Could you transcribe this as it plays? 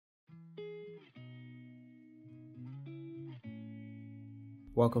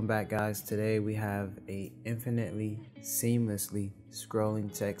Welcome back, guys. Today we have a infinitely seamlessly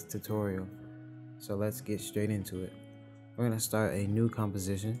scrolling text tutorial. So let's get straight into it. We're going to start a new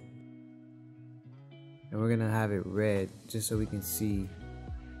composition and we're going to have it red just so we can see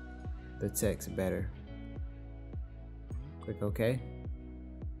the text better. Click OK.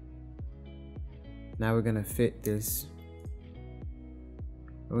 Now we're going to fit this.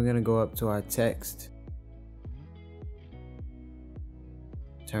 We're going to go up to our text.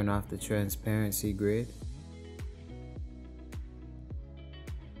 Turn off the transparency grid.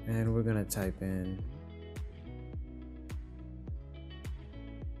 And we're going to type in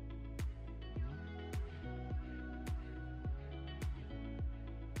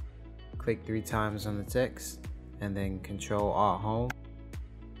click 3 times on the text and then Control-Alt-Home.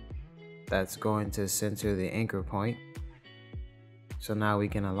 That's going to center the anchor point. So now we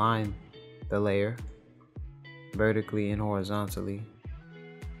can align the layer vertically and horizontally.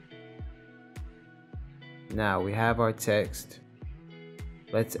 Now we have our text.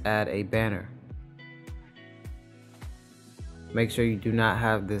 Let's add a banner. Make sure you do not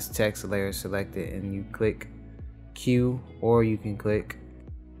have this text layer selected and you click Q, or you can click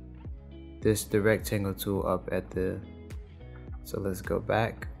the rectangle tool up at the, so let's go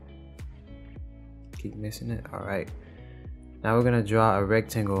back. Keep missing it. Alright. Now we're going to draw a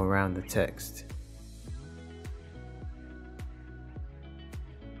rectangle around the text.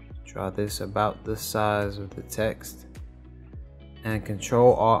 Draw this about the size of the text and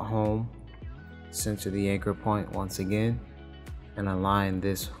Control-Alt-Home, center the anchor point once again and align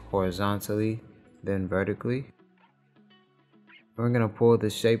this horizontally then vertically. We're going to pull the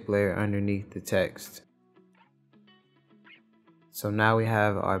shape layer underneath the text. So now we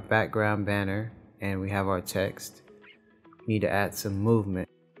have our background banner and we have our text. We need to add some movement.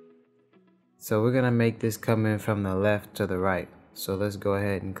 So we're going to make this come in from the left to the right. So let's go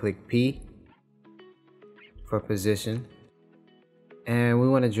ahead and click P for position. And we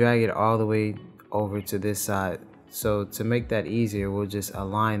want to drag it all the way over to this side. So to make that easier, we'll just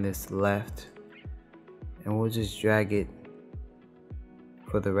align this left and we'll just drag it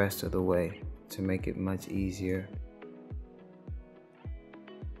for the rest of the way to make it much easier.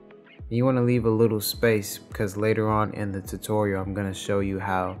 You want to leave a little space because later on in the tutorial I'm going to show you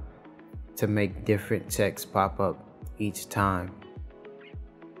how to make different text pop up each time.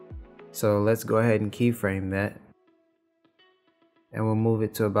 So let's go ahead and keyframe that and we'll move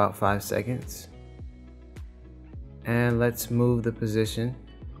it to about 5 seconds. And let's move the position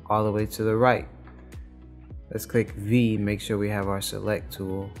all the way to the right. Let's click V, make sure we have our select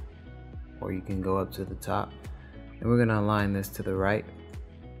tool, or you can go up to the top. And we're going to align this to the right.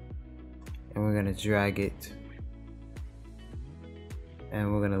 And we're going to drag it.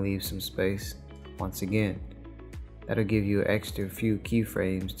 And we're going to leave some space once again. That'll give you an extra few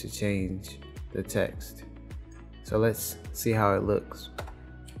keyframes to change the text. So let's see how it looks.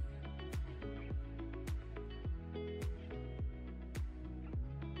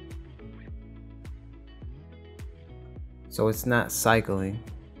 So it's not cycling,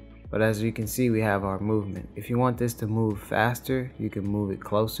 but as you can see, we have our movement. If you want this to move faster, you can move it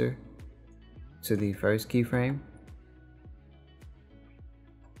closer to the first keyframe.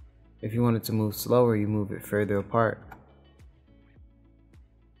 If you want it to move slower, you move it further apart.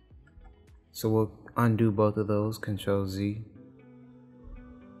 So we'll undo both of those, Control Z.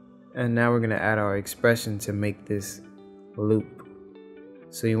 And now we're going to add our expression to make this loop.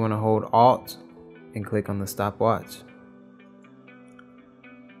 So you want to hold Alt and click on the stopwatch.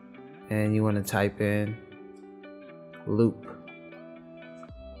 And you want to type in loop.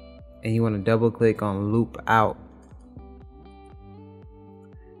 And you want to double click on loop out.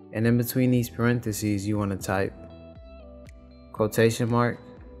 And in between these parentheses, you want to type quotation mark,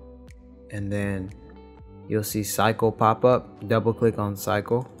 and then you'll see cycle pop up. Double click on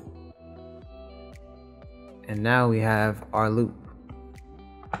cycle. And now we have our loop.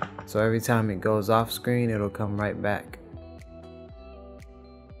 So every time it goes off screen, it'll come right back.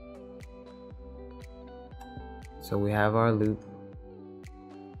 So we have our loop.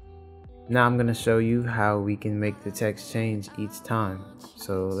 Now I'm going to show you how we can make the text change each time.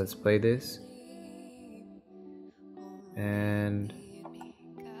 So let's play this. And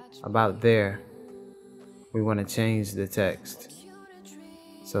about there, we want to change the text.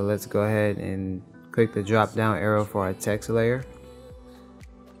 So let's go ahead and click the drop down arrow for our text layer.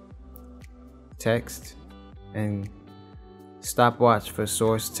 Text and stopwatch for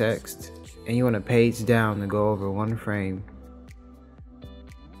source text. And you want to page down to go over 1 frame.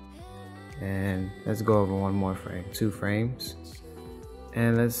 And let's go over 1 more frame, 2 frames.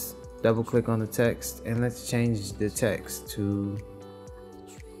 And let's double click on the text and let's change the text to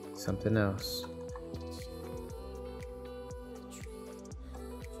something else.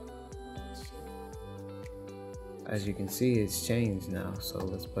 As you can see, it's changed now, so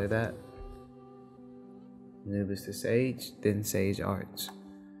let's play that. Anubis to Sage, then Sage Arts.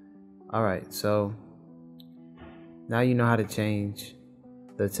 Alright, so now you know how to change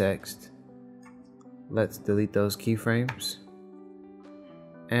the text. Let's delete those keyframes.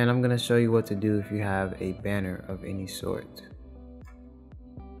 And I'm going to show you what to do if you have a banner of any sort.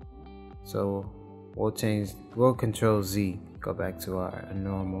 So we'll Control Z, go back to our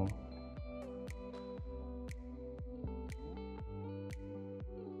normal.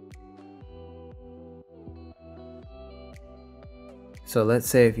 So let's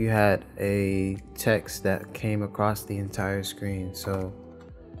say if you had a text that came across the entire screen. So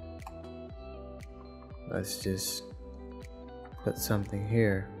let's just put something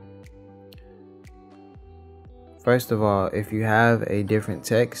here. First of all, if you have a different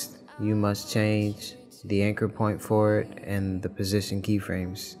text, you must change the anchor point for it and the position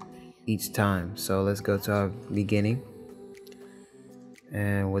keyframes each time. So let's go to our beginning,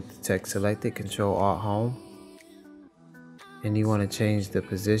 and with the text selected, Control Alt Home, and you want to change the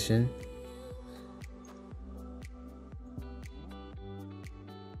position.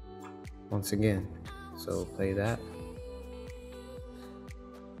 Once again, so play that.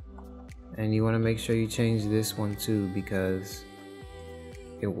 And you want to make sure you change this one too, because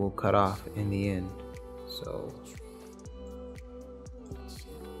it will cut off in the end.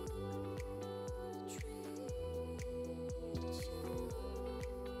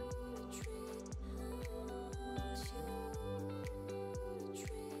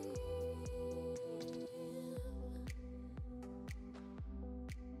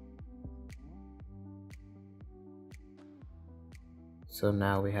 So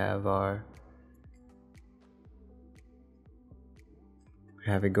now we have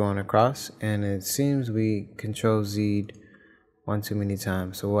it going across, and it seems we Control Z'd one too many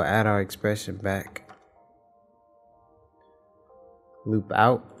times. So we'll add our expression back. Loop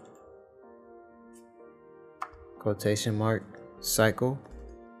out, quotation mark, cycle.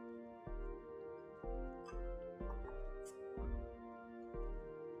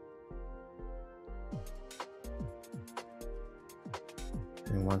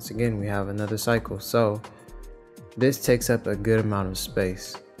 And once again, we have another cycle. So this takes up a good amount of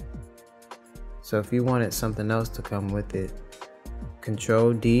space. So if you wanted something else to come with it,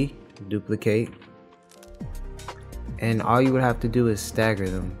 Control D, duplicate. And all you would have to do is stagger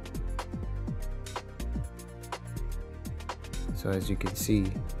them. So as you can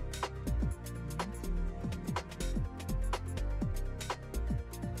see,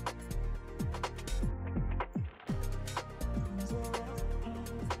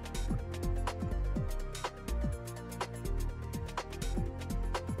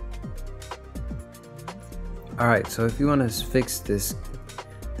 alright, so if you want to fix the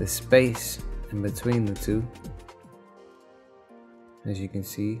space in between the two, as you can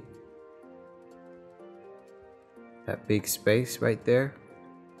see, that big space right there,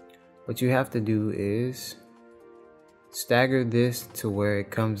 what you have to do is stagger this to where it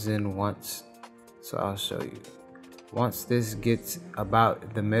comes in once. So I'll show you. Once this gets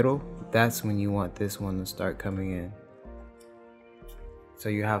about the middle, that's when you want this one to start coming in. So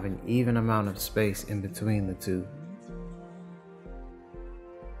you have an even amount of space in between the two.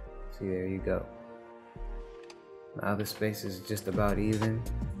 See, there you go. Now the space is just about even.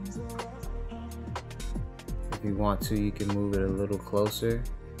 If you want to, you can move it a little closer.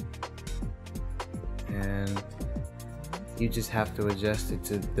 And you just have to adjust it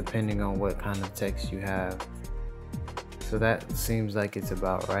to depending on what kind of text you have. So that seems like it's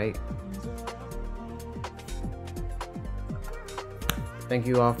about right. Thank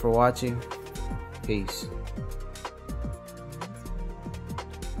you all for watching. Peace.